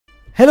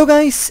Hello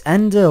guys,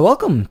 and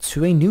welcome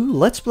to a new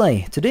Let's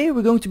Play. Today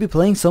we're going to be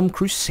playing some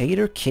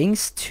Crusader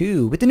Kings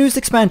 2 with the newest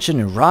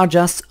expansion,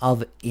 Rajas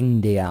of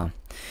India.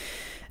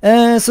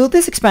 So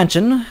this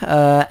expansion,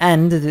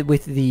 and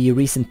with the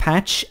recent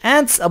patch,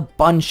 adds a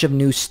bunch of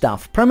new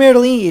stuff.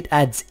 Primarily it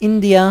adds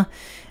India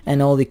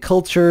and all the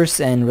cultures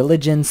and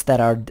religions that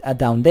are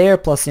down there,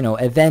 plus, you know,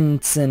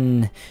 events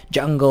and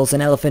jungles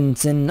and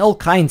elephants and all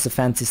kinds of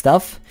fancy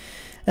stuff.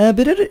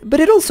 But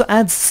it also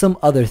adds some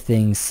other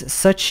things,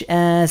 such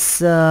as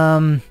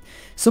some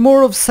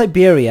more of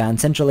Siberia and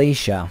Central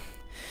Asia.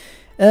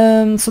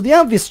 So the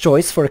obvious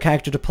choice for a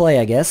character to play,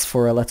 I guess,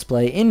 for a Let's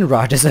Play in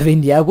Rajas of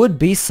India would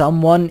be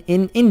someone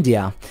in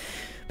India.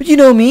 But you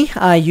know me,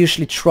 I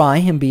usually try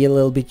and be a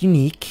little bit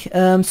unique,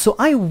 so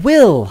I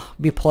will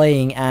be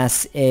playing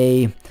as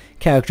a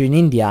character in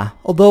India,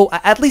 although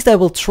at least I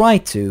will try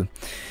to.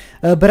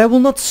 But I will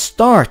not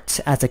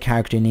start as a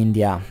character in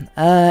India.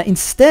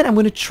 Instead, I'm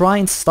going to try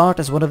and start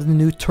as one of the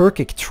new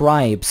Turkic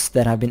tribes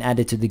that have been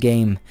added to the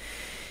game.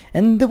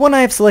 And the one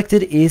I have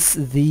selected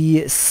is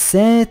the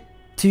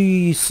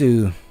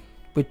Ck2,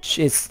 which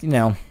is, you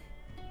know...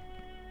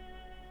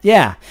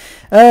 yeah,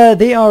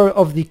 they are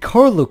of the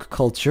Karluk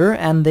culture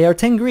and they are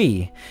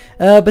Tengri.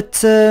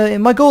 But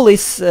my goal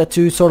is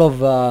to sort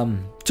of...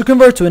 to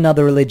convert to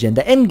another religion.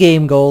 The end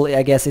game goal,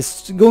 I guess,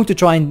 is going to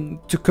try and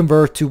to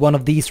convert to one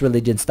of these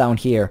religions down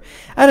here.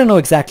 I don't know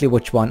exactly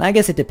which one. I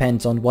guess it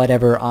depends on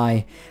whatever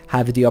I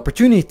have the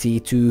opportunity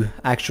to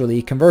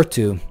actually convert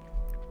to.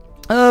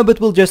 But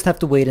we'll just have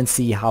to wait and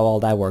see how all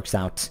that works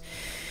out.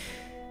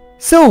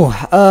 So,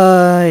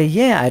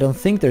 yeah, I don't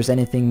think there's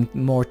anything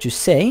more to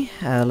say.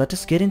 Let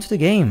us get into the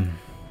game.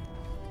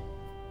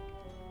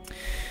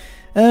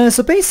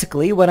 So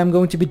basically what I'm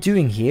going to be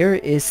doing here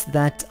is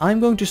that I'm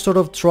going to sort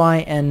of try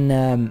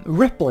and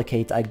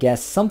replicate, I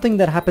guess, something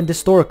that happened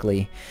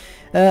historically.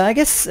 I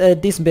guess a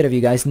decent bit of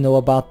you guys know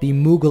about the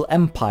Mughal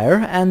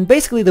Empire, and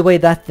basically the way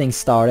that thing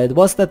started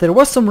was that there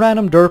was some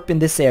random derp in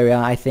this area,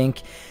 I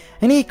think,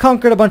 and he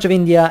conquered a bunch of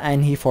India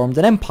and he formed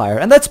an empire,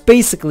 and that's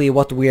basically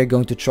what we are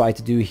going to try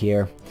to do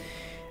here.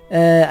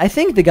 I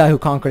think the guy who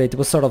conquered it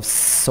was sort of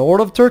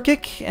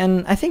Turkic,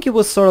 and I think he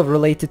was sort of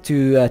related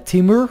to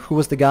Timur, who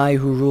was the guy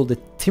who ruled the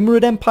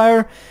Timurid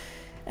Empire.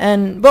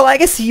 And, well, I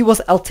guess he was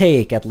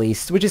Altaic at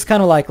least, which is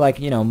kind of like,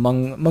 you know,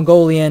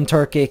 Mongolian,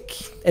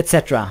 Turkic,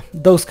 etc.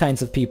 Those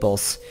kinds of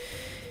peoples.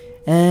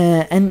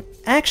 And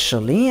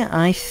actually,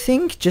 I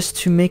think, just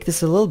to make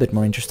this a little bit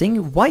more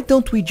interesting, why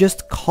don't we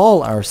just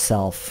call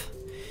ourselves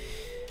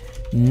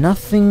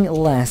nothing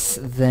less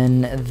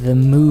than the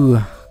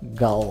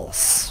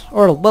Mughals.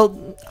 Or,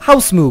 well,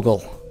 House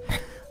Mughal.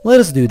 Let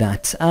us do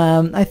that.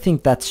 I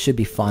think that should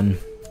be fun.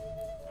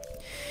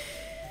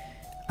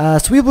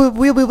 So we will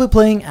be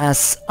playing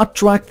as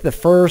Utrak the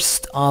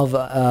First of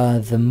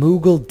the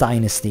Mughal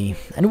dynasty.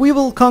 And we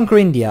will conquer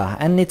India,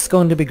 and it's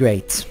going to be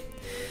great.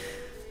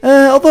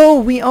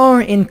 Although we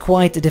are in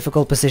quite a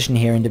difficult position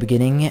here in the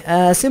beginning,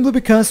 simply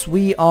because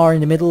we are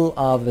in the middle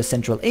of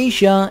Central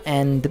Asia,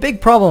 and the big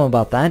problem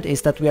about that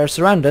is that we are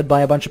surrounded by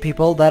a bunch of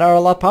people that are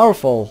a lot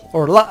powerful,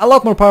 or a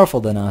lot more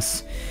powerful than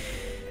us.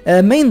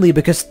 Mainly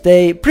because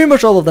pretty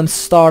much all of them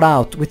start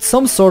out with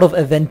some sort of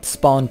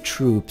event-spawned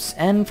troops,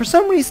 and for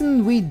some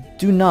reason we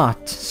do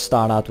not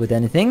start out with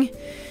anything.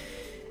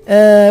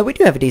 We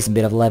do have a decent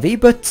bit of levy,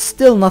 but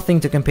still nothing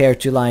to compare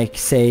to, like,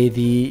 say,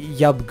 the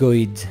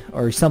Yabguid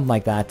or something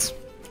like that.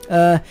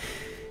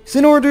 So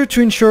in order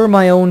to ensure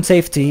my own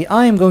safety,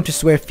 I am going to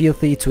swear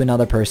fealty to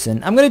another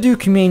person. I'm going to do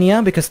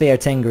Kumania because they are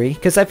Tengri,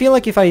 because I feel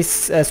like if I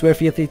swear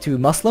fealty to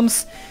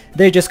Muslims,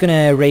 they're just going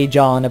to rage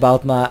on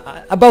about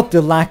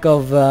the lack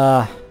of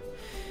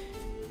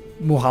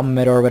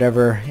Muhammad or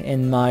whatever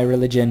in my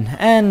religion,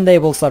 and they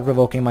will start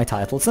revoking my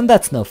titles, and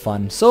that's no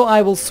fun. So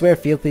I will swear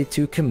fealty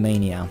to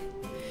Kumania,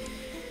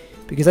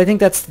 because I think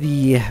that's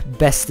the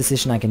best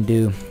decision I can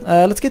do.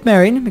 Let's get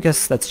married,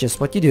 because that's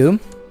just what you do.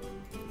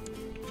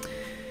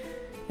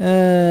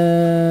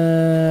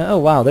 Oh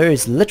wow, there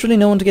is literally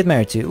no one to get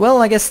married to.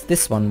 Well, I guess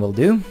this one will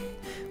do.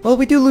 Well,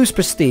 we do lose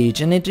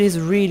prestige, and it is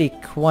really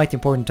quite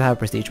important to have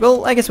prestige.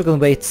 Well, I guess we can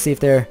wait to see if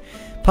there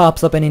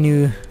pops up any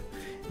new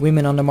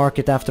women on the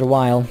market after a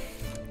while.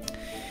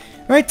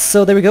 Right,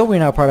 so there we go, we're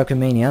now part of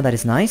Kumania, that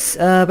is nice.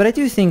 But I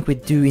do think we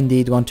do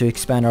indeed want to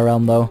expand our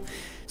realm though.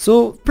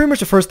 So, pretty much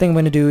the first thing I'm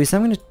going to do is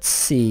I'm going to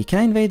see, can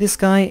I invade this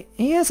guy?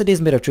 He has a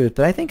decent bit of truth,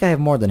 but I think I have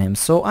more than him,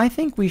 so I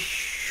think we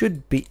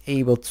should be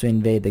able to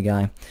invade the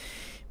guy.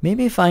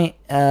 Maybe if I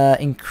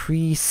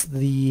increase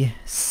the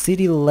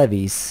city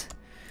levies,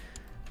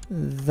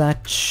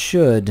 that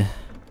should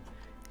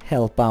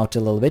help out a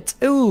little bit.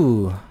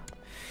 Ooh!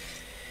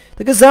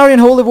 The Khazarian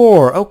Holy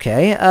War,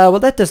 okay, well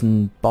that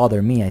doesn't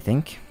bother me, I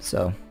think,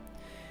 so...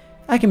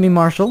 I can be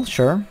marshal,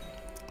 sure.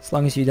 As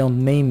long as you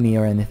don't maim me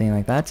or anything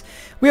like that.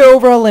 We are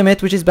over our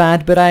limit, which is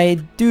bad, but I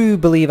do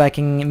believe I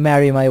can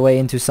marry my way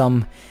into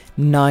some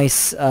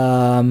nice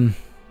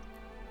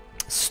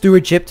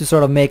stewardship to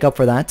sort of make up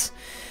for that.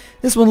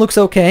 This one looks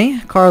okay.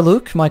 Car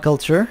look, my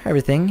culture,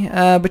 everything.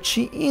 But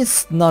she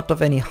is not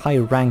of any high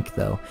rank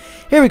though.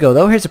 Here we go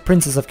though. Here's a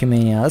Princess of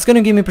Comenia. That's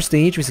gonna give me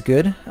prestige, which is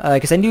good.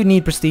 Because I do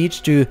need prestige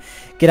to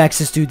get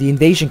access to the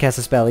Invasion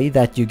Casus Belli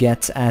that you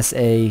get as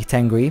a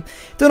Tengri.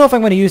 Don't know if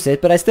I'm gonna use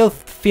it, but I still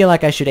feel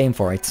like I should aim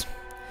for it.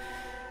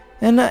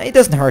 And it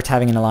doesn't hurt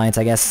having an alliance,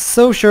 I guess.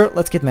 So sure,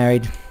 let's get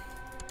married.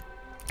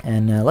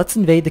 And let's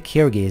invade the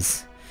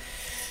Kyrgyz.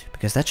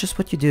 Because that's just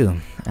what you do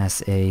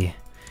as a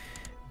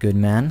good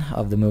man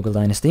of the Mughal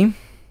dynasty.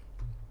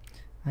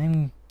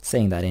 I'm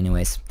saying that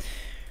anyways.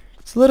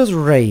 So let us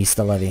raise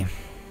the levy.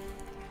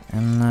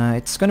 And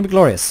it's gonna be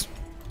glorious.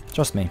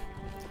 Trust me.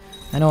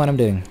 I know what I'm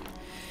doing.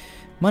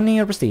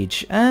 Money or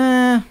prestige?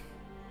 I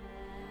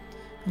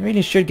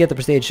really should get the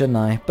prestige, shouldn't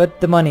I?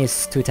 But the money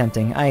is too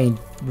tempting. I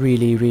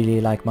really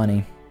like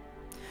money.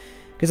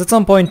 Because at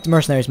some point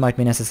mercenaries might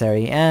be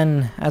necessary,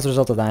 and as a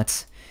result of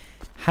that,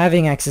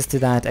 having access to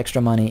that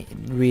extra money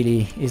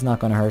really is not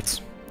gonna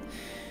hurt.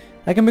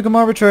 I can become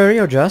arbitrary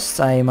or just.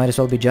 I might as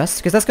well be just,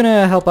 because that's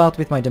gonna help out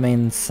with my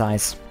domain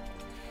size.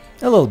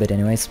 A little bit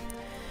anyways.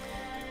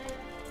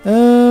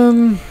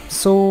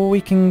 So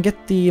we can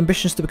get the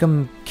ambitions to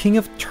become King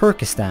of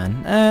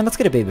Turkestan. And let's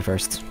get a baby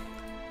first.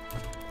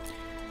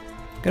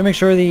 Gotta make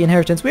sure the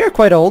inheritance... We are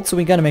quite old, so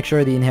we gotta make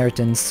sure the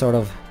inheritance sort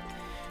of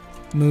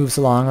moves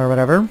along or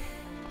whatever.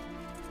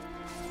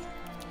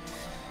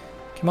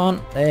 Come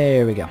on,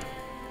 there we go.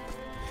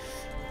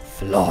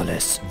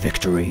 Flawless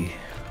victory.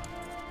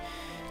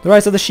 The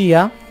rise of the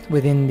Shia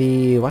within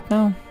the... what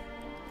now?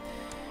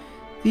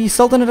 The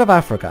Sultanate of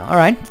Africa.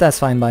 Alright, that's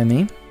fine by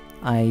me.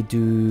 I do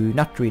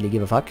not really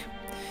give a fuck.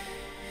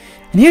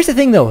 And here's the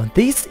thing though,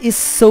 this is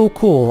so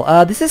cool.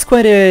 This is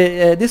quite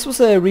a... this was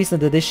a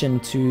recent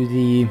addition to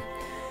the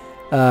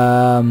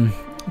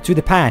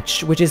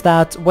patch, which is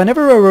that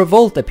whenever a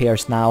revolt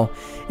appears now,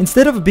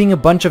 instead of being a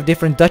bunch of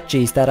different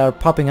duchies that are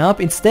popping up,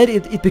 instead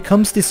it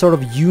becomes this sort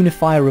of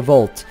unified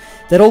revolt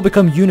that all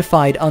become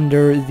unified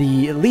under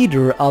the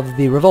leader of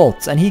the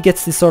revolt, and he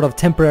gets this sort of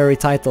temporary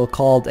title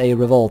called a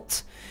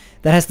revolt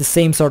that has the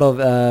same sort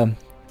of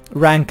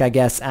rank, I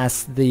guess,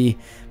 as the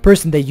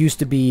person they used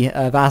to be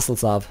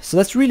vassals of. So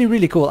that's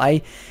really cool.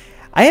 I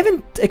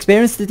haven't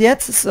experienced it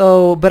yet,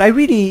 so but I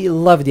really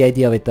love the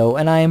idea of it though,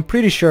 and I am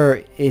pretty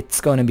sure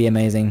it's going to be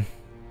amazing.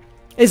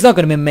 It's not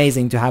going to be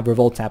amazing to have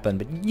revolts happen,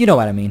 but you know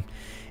what I mean.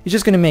 It's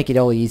just going to make it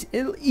all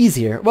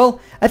easier. Well,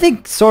 I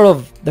think sort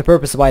of the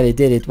purpose why they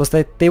did it was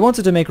that they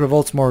wanted to make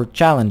revolts more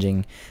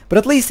challenging, but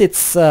at least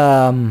it's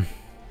you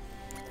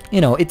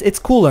know, it's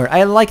cooler.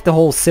 I like the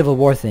whole Civil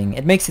War thing.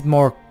 It makes it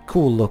more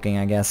cool looking,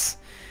 I guess.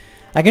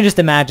 I can just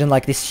imagine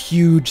like this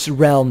huge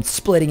realm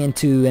splitting in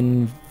two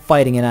and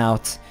fighting it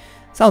out.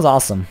 Sounds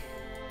awesome.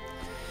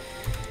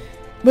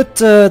 But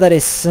that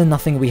is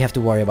nothing we have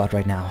to worry about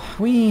right now.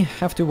 We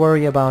have to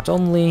worry about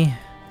only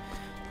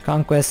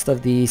conquest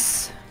of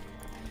these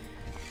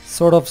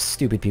sort of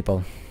stupid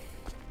people.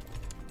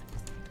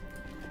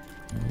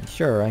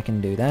 Sure, I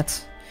can do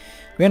that.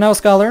 We are now a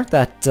scholar.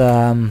 That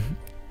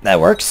that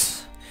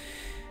works.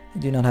 I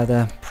do not have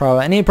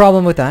any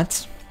problem with that.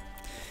 So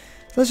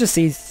let's just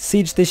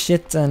siege this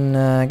shit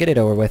and get it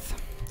over with.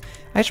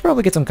 I should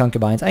probably get some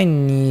concubines. I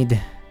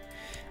need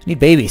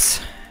babies.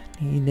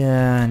 Need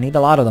a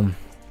lot of them.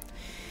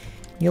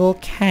 Need little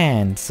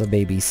cans of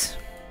babies.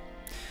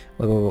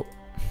 Whoa.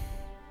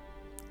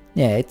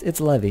 Yeah, it's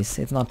levies.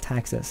 It's not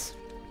taxes.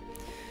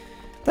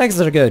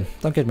 Taxes are good.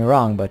 Don't get me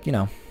wrong, but you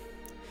know.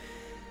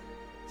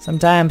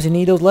 Sometimes you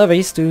need those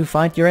levies to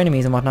fight your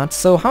enemies and whatnot.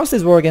 So how's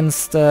this war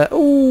against...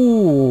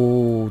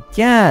 ooh,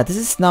 yeah, this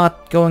is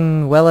not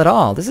going well at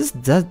all. I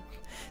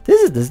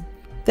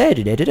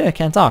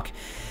can't talk.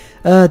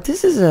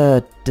 This is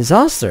a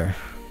disaster.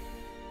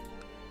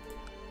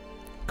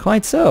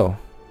 Quite so.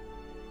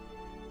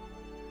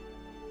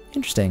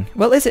 Interesting.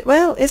 Well, is it?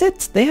 Well, is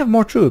it? They have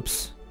more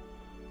troops.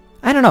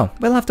 I don't know.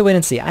 We'll have to wait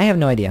and see. I have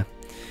no idea.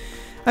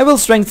 I will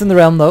strengthen the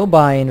realm though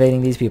by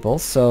invading these people.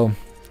 So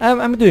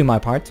I'm doing my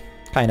part.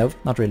 Kind of.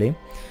 Not really.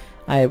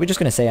 We're just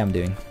gonna say I'm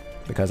doing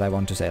because I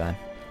want to say that.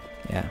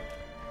 Yeah.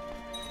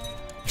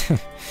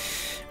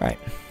 Right.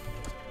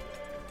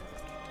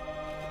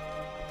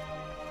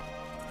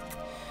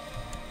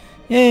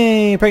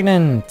 Yay!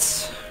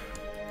 Pregnant.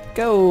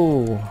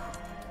 Go.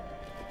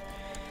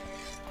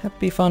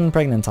 Happy fun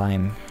pregnant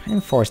time.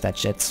 Enforce that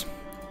shit.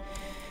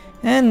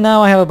 And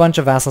now I have a bunch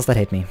of vassals that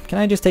hate me. Can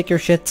I just take your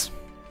shit?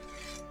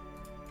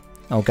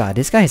 Oh god,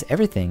 this guy has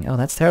everything. Oh,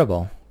 that's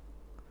terrible.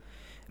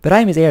 But I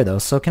am his heir though,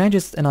 so can I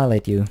just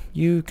annihilate you?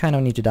 You kind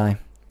of need to die.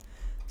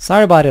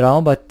 Sorry about it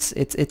all, but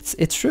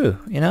it's true,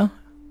 you know?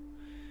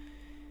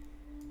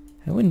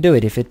 I wouldn't do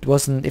it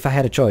if I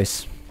had a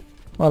choice.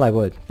 Well, I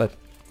would, but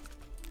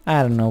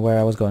I don't know where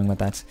I was going with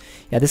that.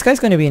 Yeah, this guy's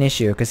going to be an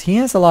issue because he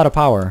has a lot of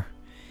power.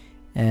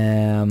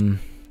 A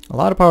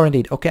lot of power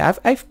indeed. Okay,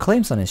 I've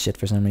claims on his shit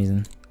for some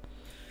reason.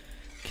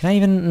 Can I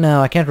even...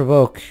 No, I can't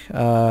revoke.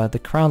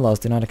 The crown laws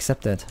do not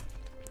accept it.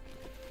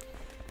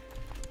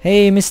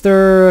 Hey,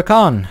 Mr.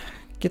 Khan,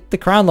 get the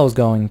crown laws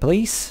going,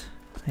 please.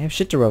 I have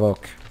shit to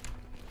revoke.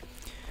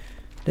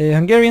 The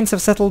Hungarians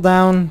have settled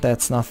down.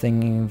 That's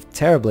nothing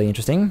terribly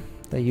interesting.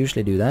 They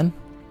usually do that.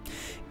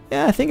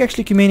 Yeah, I think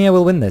actually Cumania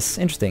will win this.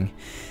 Interesting.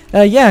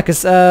 Yeah,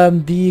 because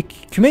the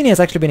Cumania has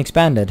actually been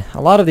expanded.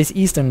 A lot of this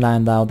eastern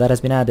land now that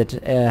has been added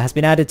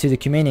to the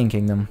Cumanian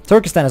kingdom.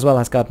 Turkestan as well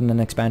has gotten an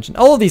expansion.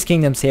 All of these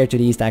kingdoms here to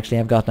the east actually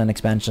have gotten an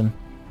expansion.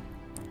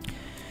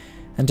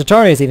 And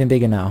Tartaria is even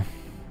bigger now.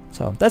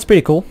 So that's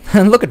pretty cool.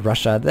 And look at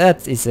Russia.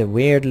 That is a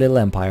weird little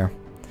empire.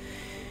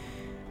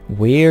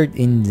 Weird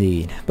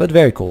indeed, but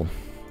very cool.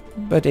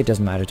 But it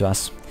doesn't matter to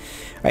us.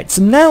 Right,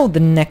 so now the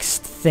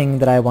next thing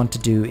that I want to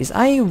do is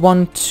I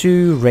want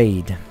to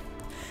raid.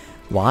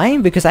 Why?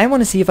 Because I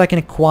want to see if I can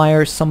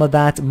acquire some of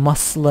that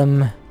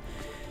Muslim...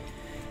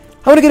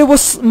 I want to get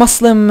a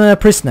Muslim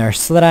prisoner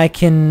so that I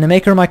can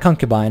make her my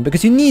concubine.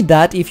 Because you need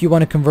that if you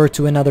want to convert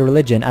to another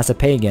religion as a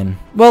pagan.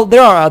 Well,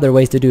 there are other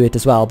ways to do it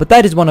as well, but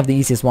that is one of the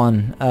easiest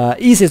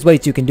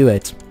ways you can do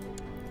it.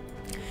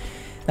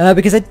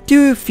 Because I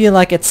do feel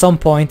like at some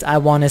point I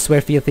want to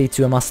swear fealty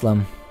to a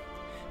Muslim.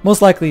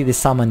 Most likely the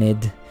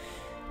Samanid.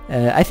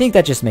 I think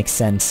that just makes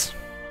sense.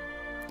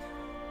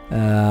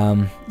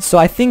 So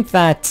I think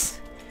that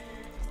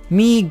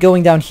me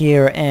going down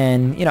here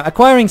and, you know,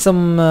 acquiring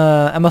some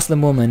a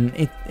Muslim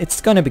woman, it's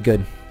gonna be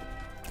good.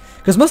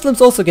 Because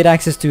Muslims also get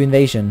access to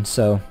invasion,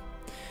 so...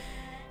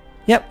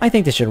 Yep, I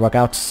think this should work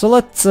out. So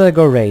let's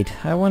go raid.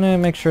 I want to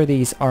make sure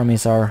these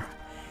armies are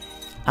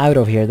out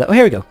of here. Oh,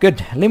 here we go.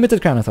 Good.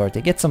 Limited crown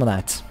authority. Get some of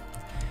that.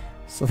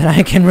 So that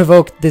I can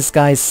revoke this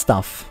guy's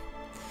stuff.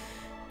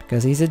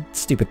 Because he's a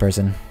stupid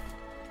person.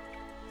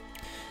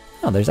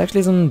 Oh, there's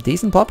actually some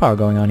decent plot power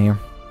going on here.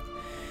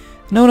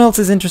 No one else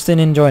is interested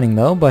in joining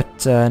though,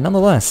 but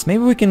nonetheless,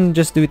 maybe we can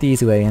just do it the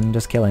easy way and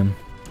just kill him.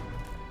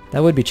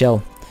 That would be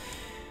chill.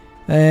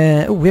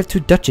 Oh, we have 2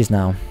 duchies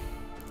now.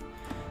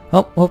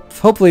 Well,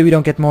 hopefully we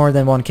don't get more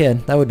than 1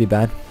 kid. That would be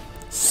bad.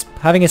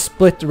 Having a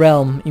split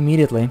realm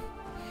immediately.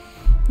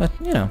 But,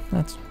 you know,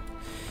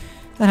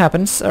 that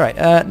happens. Alright,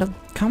 no,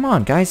 come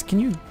on guys, can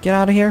you get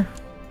out of here?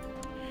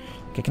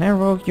 Okay, can I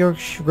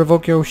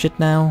revoke your shit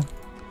now?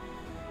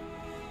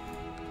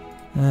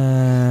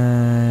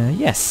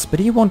 Yes, but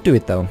he won't do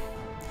it though.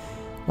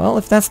 Well,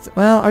 if that's...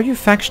 Well, are you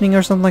factioning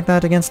or something like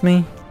that against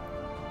me?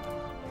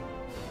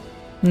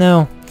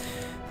 No.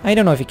 I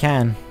don't know if he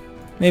can.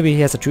 Maybe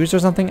he has a truce or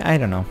something? I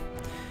don't know.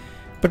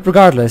 But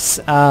regardless,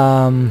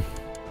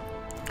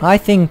 I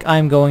think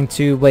I'm going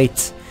to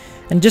wait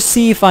and just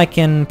see if I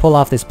can pull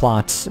off this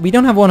plot. We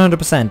don't have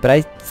 100%, but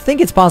I think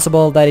it's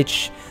possible that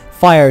it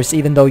fires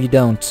even though you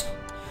don't.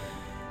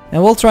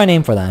 And we'll try and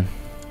aim for that.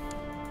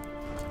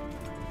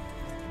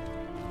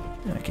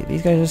 Okay,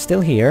 these guys are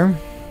still here.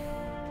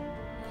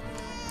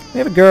 We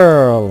have a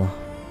girl!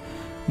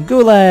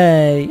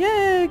 Goulet!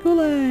 Yay,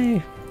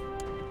 Goulet!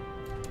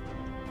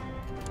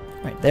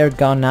 Right, they're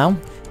gone now.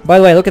 By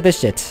the way, look at this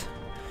shit.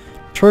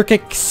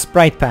 Turkic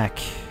Sprite Pack.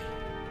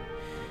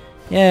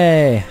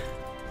 Yay!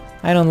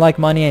 I don't like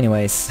money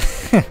anyways.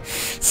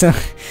 So,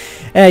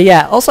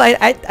 yeah, also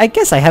I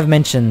guess I have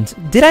mentioned...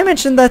 Did I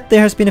mention that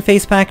there has been a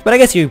face pack? But I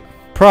guess you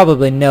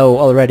probably know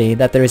already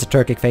that there is a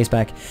Turkic face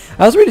pack.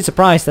 I was really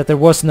surprised that there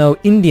was no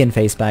Indian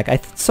face pack. I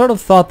sort of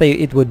thought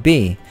it would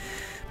be.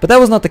 But that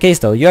was not the case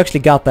though. You actually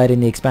got that in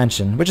the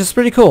expansion, which is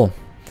pretty cool.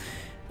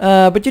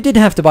 But you did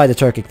have to buy the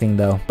Turkic thing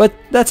though. But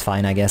that's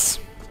fine, I guess.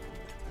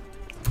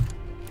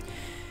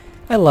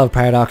 I love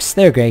Paradox.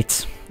 They're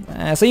great.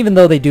 So even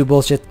though they do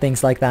bullshit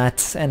things like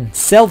that, and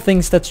sell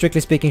things that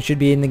strictly speaking should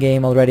be in the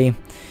game already,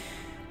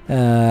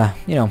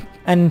 you know,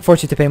 and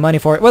force you to pay money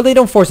for it. Well, they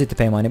don't force you to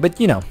pay money, but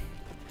you know.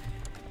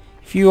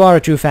 If you are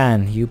a true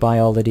fan, you buy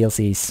all the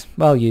DLCs.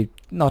 Well, you...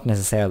 not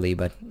necessarily,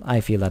 but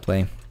I feel that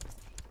way.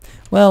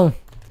 Well,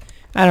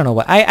 I don't know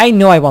why. I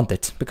know I want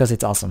it, because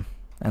it's awesome,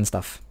 and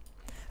stuff.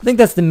 I think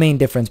that's the main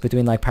difference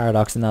between, like,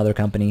 Paradox and other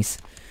companies.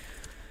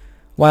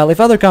 While if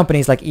other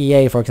companies, like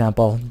EA, for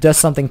example, does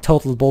something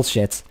total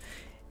bullshit,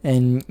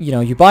 and, you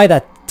know, you buy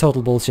that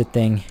total bullshit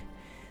thing,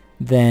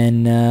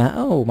 then,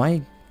 oh,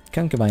 my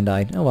concubine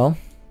died. Oh, well.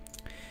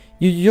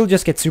 You'll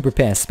just get super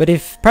pissed. But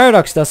if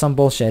Paradox does some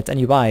bullshit, and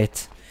you buy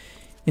it,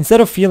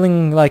 instead of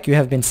feeling like you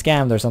have been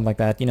scammed or something like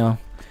that, you know,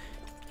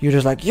 you're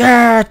just like,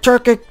 yeah,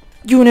 Turkic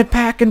unit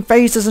pack and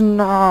faces and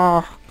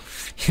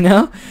you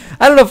know?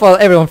 I don't know if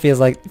everyone feels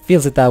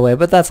it that way,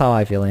 but that's how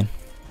I feel in.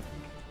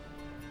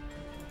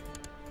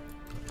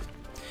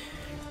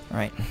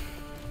 Alright.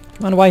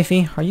 Come on,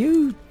 wifey. Are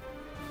you...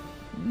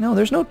 No,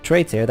 there's no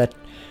traits here that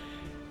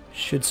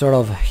should sort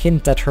of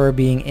hint at her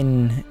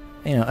being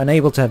you know,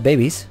 unable to have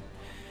babies.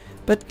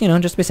 But, you know,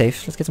 just be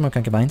safe. Let's get some more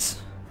concubines.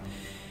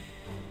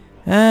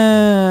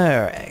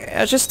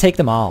 I'll just take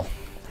them all.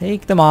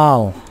 Take them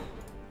all.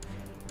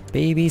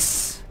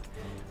 Babies.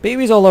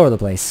 Babies all over the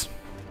place.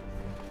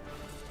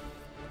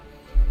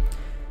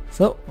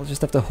 So, we'll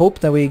just have to hope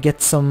that we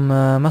get some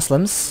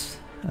Muslims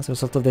as a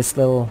result of this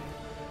little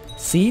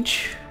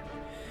siege.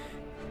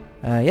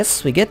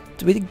 Yes, we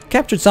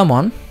captured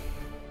someone.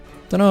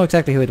 Don't know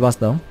exactly who it was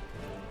though.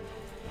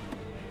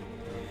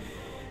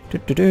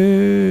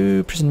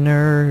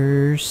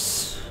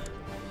 Prisoners.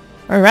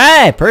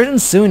 Alright, Persian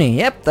Sunni.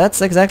 Yep,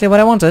 that's exactly what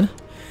I wanted.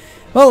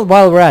 Well,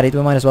 while we're at it,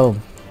 we might as well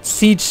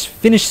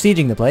finish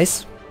sieging the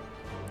place.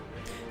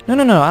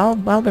 No,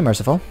 I'll be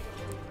merciful.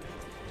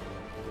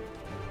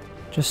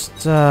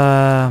 Just,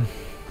 I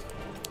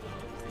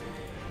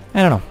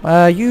don't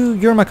know.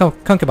 You're my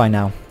concubine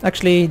now.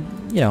 Actually,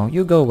 you know,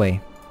 you go away.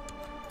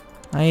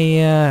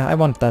 I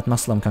want that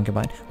Muslim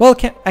concubine. Well,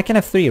 I can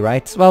have 3,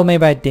 right? Well,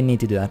 maybe I didn't need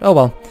to do that. Oh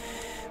well.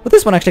 But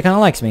this one actually kind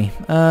of likes me.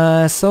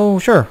 So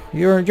sure,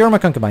 you're my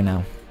concubine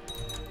now.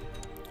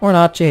 Or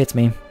not, she hates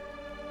me.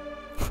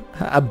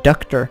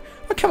 Abductor.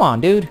 Oh, come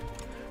on, dude.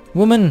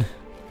 Woman.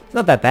 It's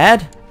not that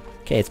bad.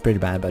 Okay, it's pretty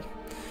bad, but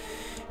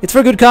it's for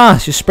a good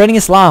cause. She's spreading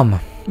Islam.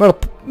 Well,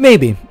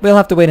 maybe. We'll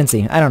have to wait and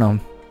see. I don't know.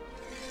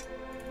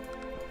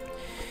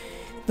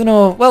 Don't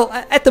know. Well,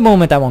 at the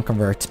moment I won't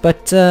convert,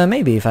 but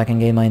maybe if I can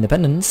gain my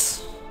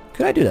independence,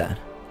 could I do that?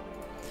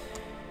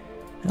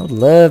 I would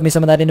love me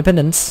some of that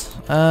independence.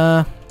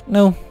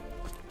 No.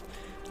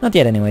 Not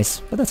yet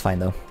anyways, but that's fine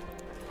though.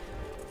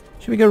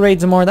 Should we go raid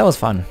some more? That was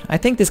fun. I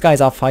think this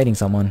guy's off fighting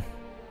someone.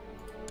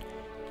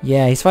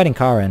 Yeah, he's fighting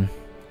Karen.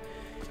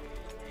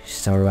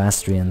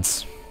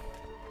 Zoroastrians.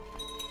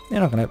 They're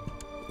not gonna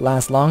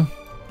last long.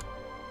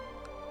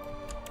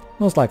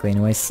 Most likely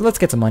anyways. So let's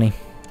get some money.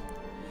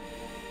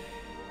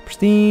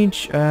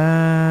 Prestige.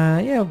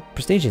 Yeah,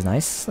 prestige is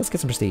nice. Let's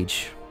get some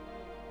prestige.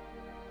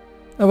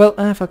 Oh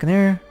well, fucking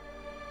there.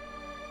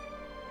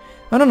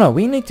 I don't know,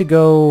 we need to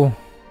go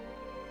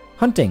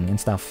hunting and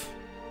stuff.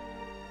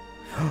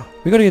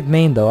 We gotta get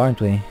Maine though,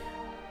 aren't we?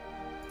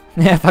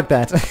 Yeah, fuck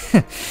that.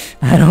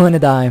 I don't wanna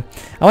die.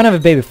 I wanna have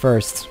a baby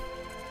first.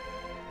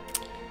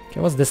 Okay,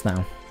 what's this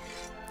now?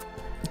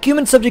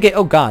 Cuman subjugate.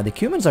 Oh god, the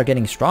Cumans are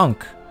getting strong.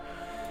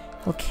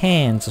 How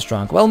can so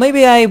strong? Well,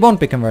 maybe I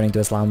won't be converting to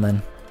Islam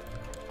then.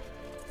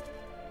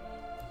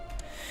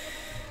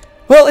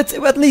 Well,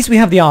 at least we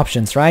have the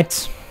options,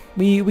 right?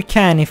 We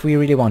can if we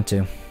really want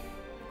to.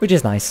 Which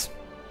is nice.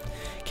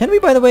 Can we,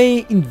 by the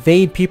way,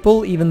 invade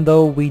people even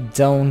though we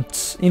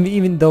don't...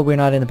 even though we're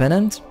not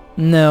independent?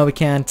 No, we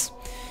can't.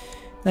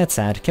 That's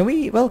sad. Can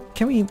we... well,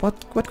 can we...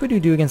 what could we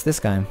do against this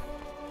guy?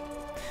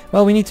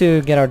 Well, we need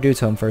to get our dudes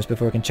home first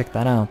before we can check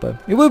that out,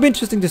 but it will be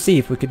interesting to see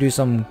if we could do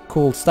some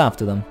cool stuff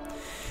to them.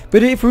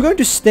 But if we're going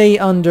to stay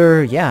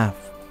under... yeah.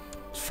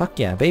 Fuck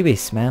yeah,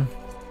 babies, man.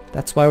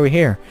 That's why we're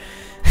here.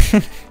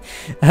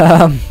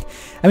 I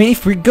mean,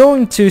 if we're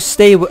going to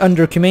stay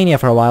under Cumania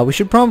for a while, we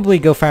should probably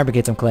go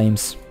fabricate some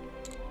claims.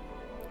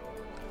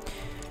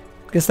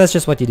 Because that's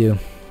just what you do.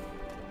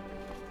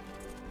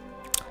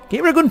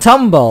 Gave her a good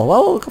tumble.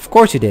 Well, of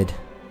course you did.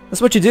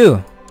 That's what you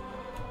do.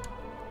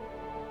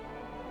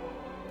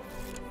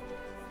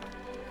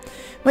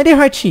 My dear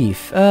High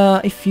Chief,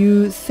 if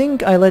you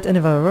think I let any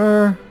of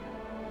our...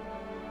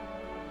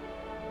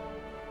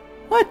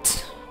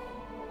 What?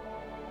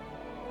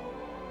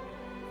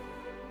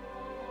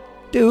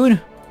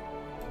 Dude.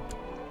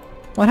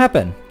 What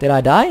happened? Did I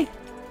die?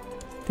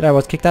 Did I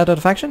was kicked out of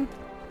the faction?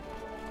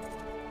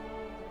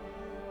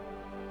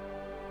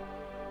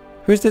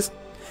 Who's this?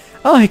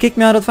 Oh, he kicked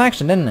me out of the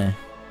faction, didn't he?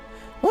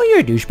 Well,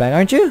 you're a douchebag,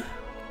 aren't you?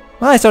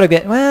 Well, I sort of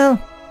get...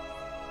 well...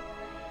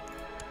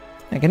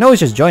 I can always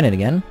just join it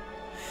again.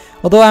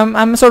 Although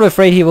I'm sort of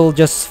afraid he will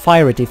just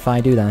fire it if I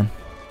do that.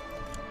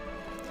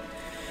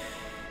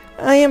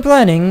 I am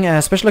planning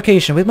a special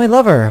occasion with my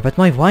lover, but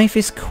my wife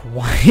is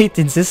quite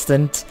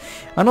insistent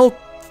on an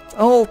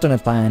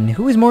alternate plan.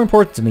 Who is more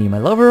important to me, my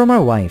lover or my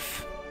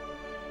wife?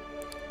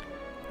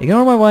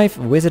 Ignore my wife,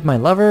 visit my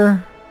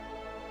lover.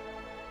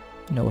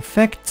 No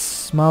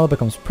effects. Mala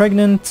becomes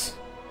pregnant.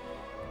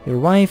 Your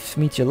wife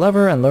meets your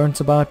lover and learns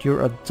about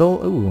your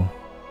adult... ooh.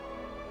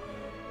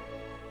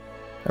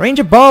 Arrange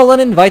a ball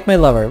and invite my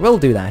lover. We'll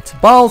do that.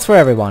 Balls for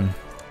everyone.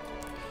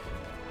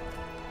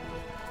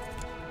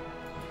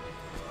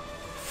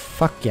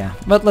 Fuck yeah.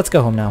 But let's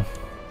go home now.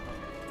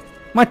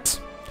 What?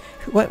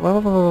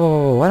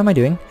 What am I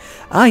doing?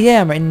 Ah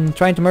yeah, I'm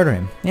trying to murder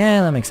him.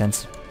 Yeah, that makes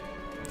sense.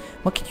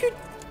 What can you...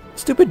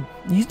 stupid...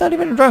 he's not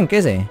even drunk,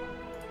 is he?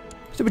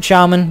 Stupid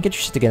shaman, get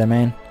your shit together,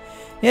 man.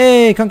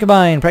 Yay,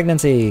 concubine,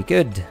 pregnancy,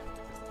 good.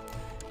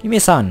 Give me a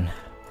son.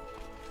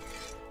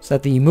 So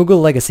that the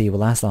Mughal legacy will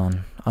last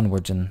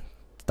onwards and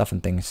stuff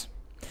and things.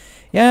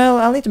 Yeah,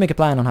 I'll need to make a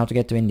plan on how to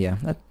get to India.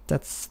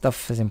 That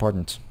stuff is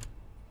important.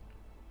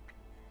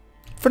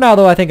 For now,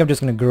 though, I think I'm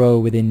just gonna grow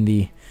within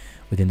the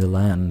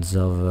lands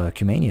of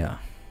Cumania.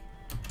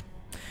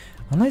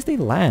 How nice they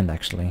land,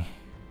 actually.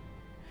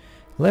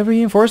 Level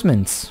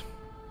reinforcements.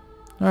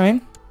 All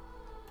right.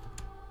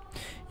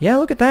 Yeah,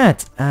 look at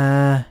that.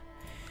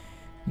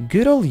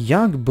 Good old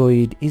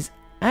Yagboid is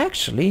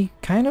actually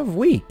kind of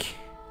weak.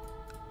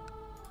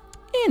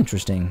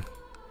 Interesting.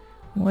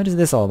 What is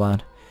this all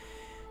about?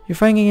 You're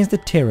fighting against the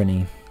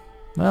tyranny.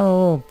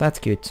 Well, that's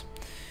cute.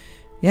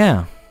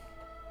 Yeah.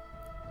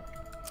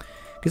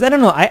 Because I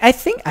don't know, I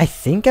think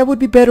I would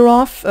be better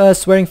off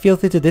swearing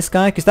fealty to this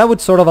guy, because that would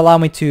sort of allow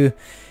me to,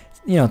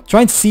 you know, try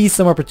and seize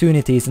some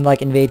opportunities and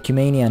like invade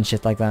Cumania and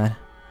shit like that.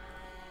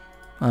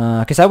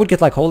 Because I would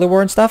get like Holy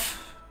War and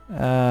stuff.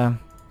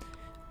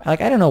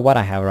 Like, I don't know what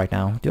I have right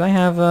now. Do I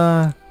have,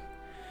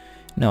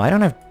 No, I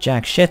don't have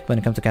jack shit when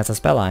it comes to Casa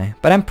Spelleye.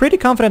 But I'm pretty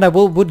confident I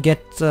would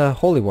get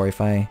Holy War if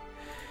I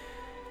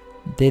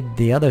did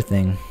the other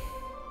thing.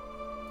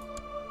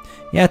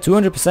 Yeah,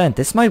 200%.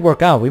 This might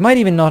work out. We might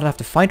even not have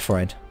to fight for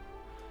it.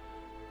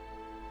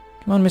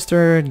 Come on,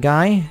 Mr.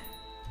 Guy.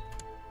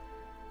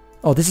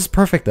 Oh, this is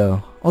perfect,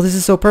 though. Oh, this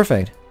is so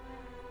perfect.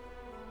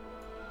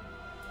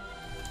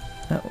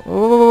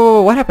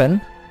 Whoa, what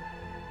happened?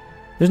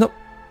 There's no...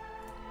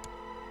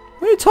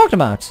 What are you talking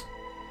about?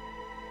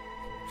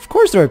 Of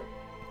course there are...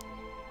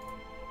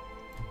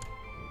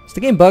 Is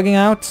the game bugging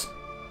out?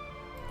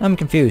 I'm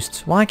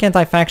confused. Why can't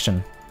I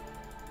faction?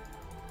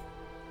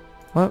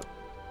 What?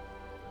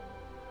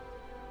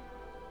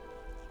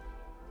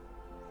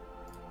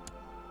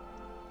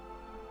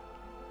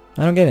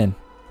 I don't get it.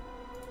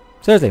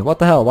 Seriously, what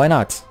the hell? Why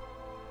not?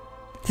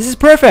 This is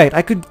perfect!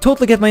 I could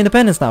totally get my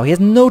independence now. He has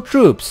no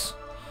troops.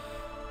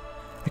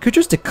 I could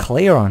just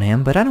declare on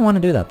him, but I don't want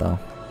to do that though.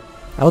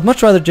 I would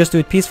much rather just do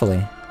it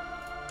peacefully.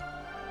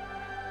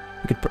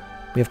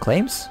 We have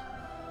claims?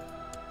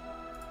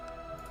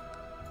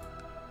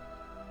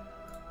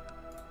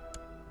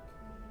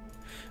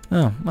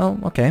 Oh, well,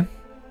 okay.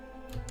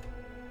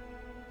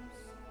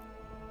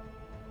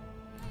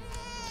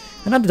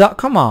 Another dot.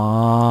 Come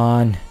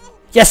on!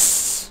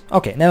 Yes!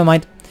 Okay, never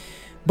mind.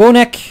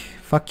 Bonek!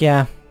 Fuck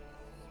yeah.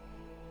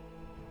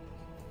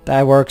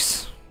 That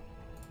works.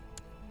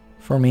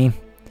 For me.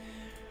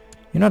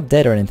 You're not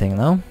dead or anything,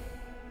 no?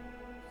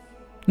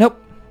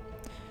 Nope.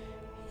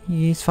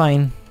 He's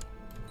fine.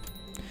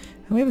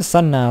 And we have a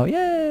son now.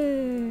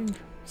 Yay!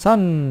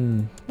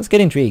 Son! Let's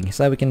get intrigued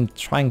so that we can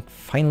try and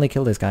finally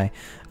kill this guy.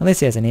 Unless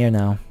he has an ear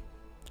now.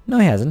 No,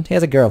 he hasn't. He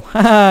has a girl.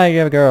 Haha, you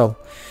have a girl.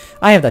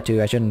 I have that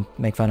too. I shouldn't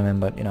make fun of him,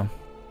 but you know.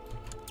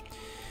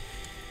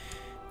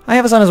 I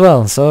have a son as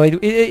well, so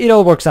it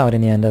all works out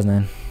in the end, doesn't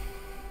it?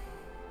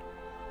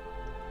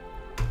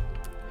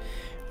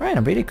 Right,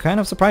 I'm really kind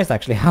of surprised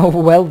actually how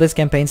well this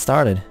campaign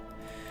started.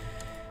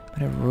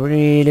 But I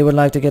really would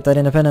like to get that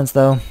independence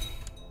though.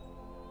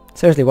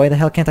 Seriously, why the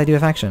hell can't I do a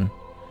faction?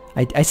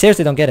 I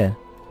seriously don't get it.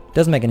 It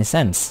doesn't make any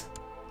sense.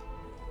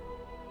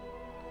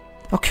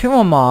 Oh,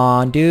 come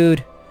on,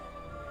 dude.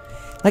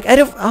 Like, out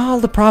of all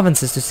the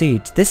provinces to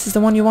siege, this is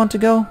the one you want to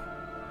go?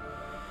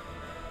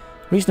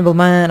 Reasonable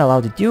man, allow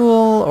the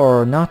duel,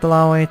 or not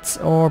allow it,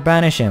 or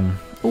banish him.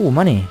 Ooh,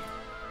 money.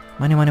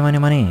 Money, money, money,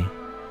 money.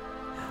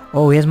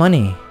 Oh, he has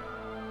money.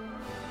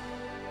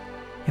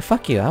 Yeah,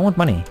 fuck you, I want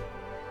money.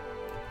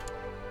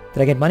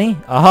 Did I get money?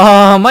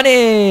 Oh,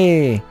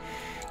 money!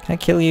 Can I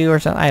kill you or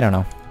something? I don't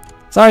know.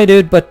 Sorry,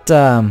 dude, but,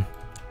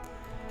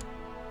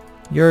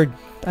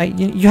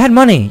 you had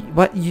money.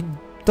 What? You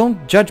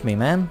don't judge me,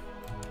 man.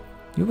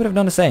 You would have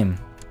done the same.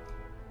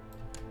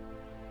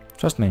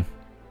 Trust me.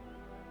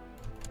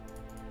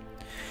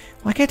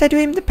 Why can't I do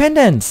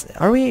independence?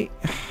 Are we...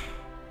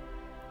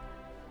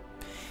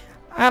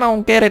 I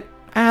don't get it.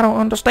 I don't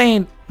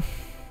understand.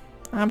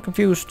 I'm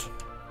confused.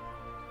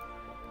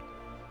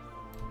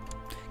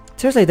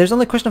 Seriously, there's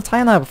only a question of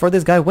time now before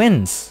this guy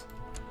wins.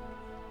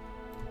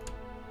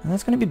 And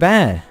that's gonna be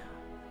bad.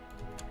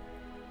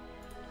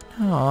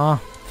 Aw,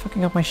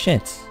 fucking up my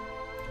shit.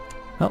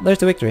 Well, there's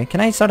the victory. Can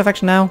I start a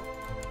faction now?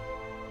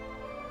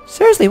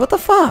 Seriously, what the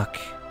fuck?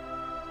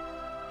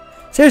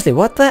 Seriously,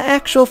 what the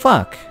actual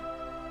fuck?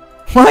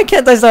 Why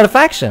can't I start a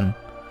faction?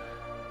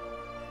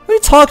 What are you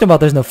talking about?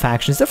 There's no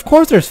factions. Of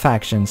course there's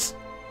factions.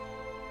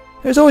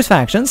 There's always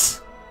factions.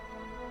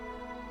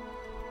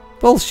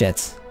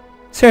 Bullshit.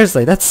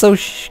 Seriously, that's so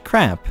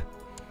crap.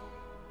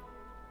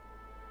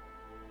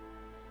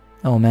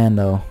 Oh man,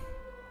 though.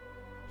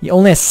 He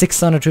only has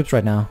 600 troops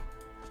right now.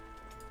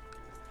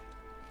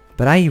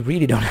 But I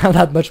really don't have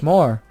that much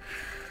more.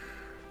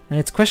 And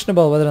it's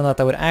questionable whether or not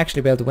I would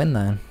actually be able to win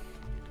that.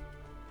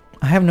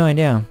 I have no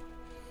idea.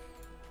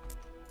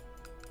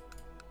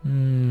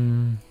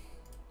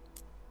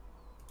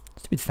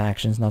 Stupid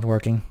factions not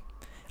working.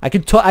 I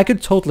could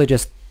totally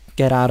just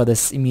get out of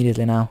this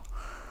immediately now.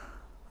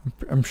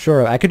 I'm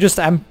sure I could just.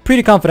 I'm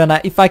pretty confident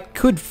that if I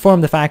could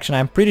form the faction,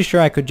 I'm pretty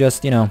sure I could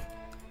just, you know,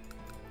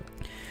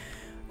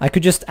 I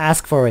could just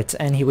ask for it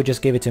and he would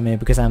just give it to me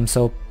because I'm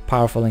so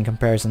powerful in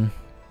comparison.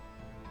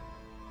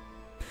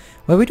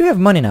 Well, we do have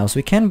money now, so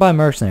we can buy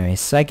mercenaries.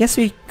 So I guess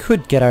we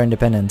could get our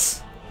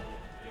independence,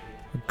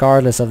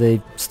 regardless of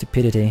the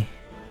stupidity.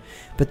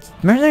 But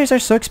mercenaries are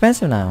so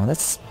expensive now.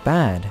 That's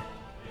bad.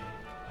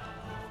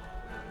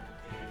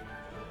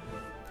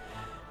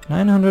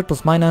 900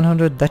 plus my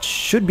 900. That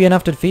should be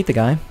enough to defeat the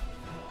guy.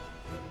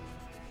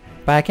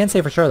 But I can't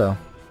say for sure though.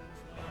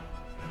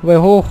 Wait,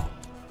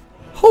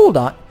 hold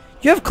on.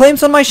 You have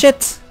claims on my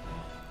shit,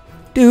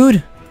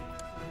 dude.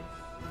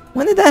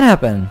 When did that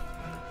happen?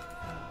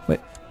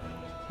 Wait,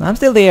 I'm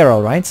still the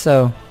arrow, right?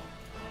 So,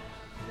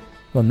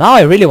 well, now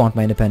I really want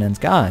my independence.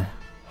 God.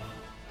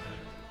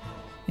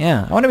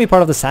 Yeah, I want to be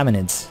part of the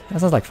Samanids. That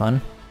sounds like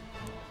fun.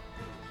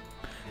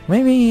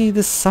 Maybe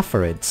the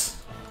Sufferids.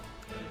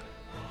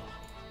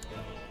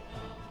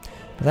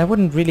 But I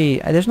wouldn't really...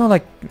 there's no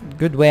like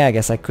good way I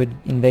guess I could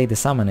invade the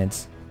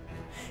Samanids.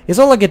 It's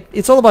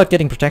all about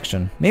getting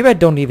protection. Maybe I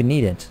don't even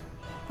need it.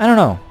 I don't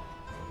know.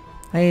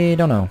 I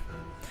don't know.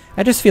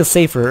 I just feel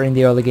safer in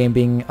the early game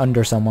being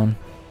under someone.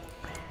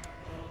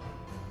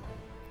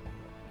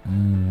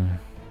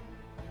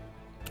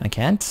 I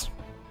can't?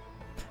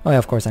 Oh yeah,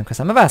 of course, because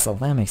I'm a vassal.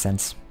 That makes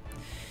sense.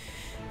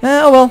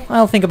 Oh well,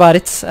 I'll think about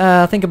it.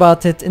 Think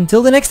about it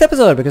until the next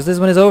episode, because this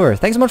one is over.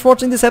 Thanks so much for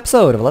watching this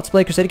episode of Let's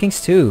Play Crusader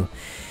Kings 2.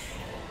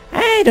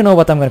 I don't know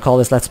what I'm going to call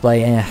this Let's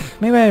Play.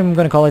 Maybe I'm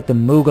going to call it the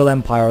Mughal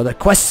Empire, or the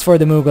Quest for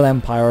the Mughal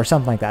Empire, or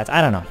something like that. I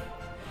don't know.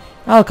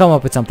 I'll come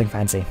up with something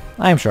fancy.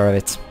 I'm sure of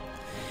it.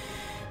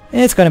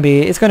 It's gonna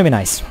be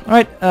nice.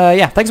 Alright,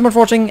 yeah, thanks so much for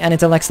watching, and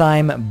until next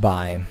time,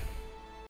 bye.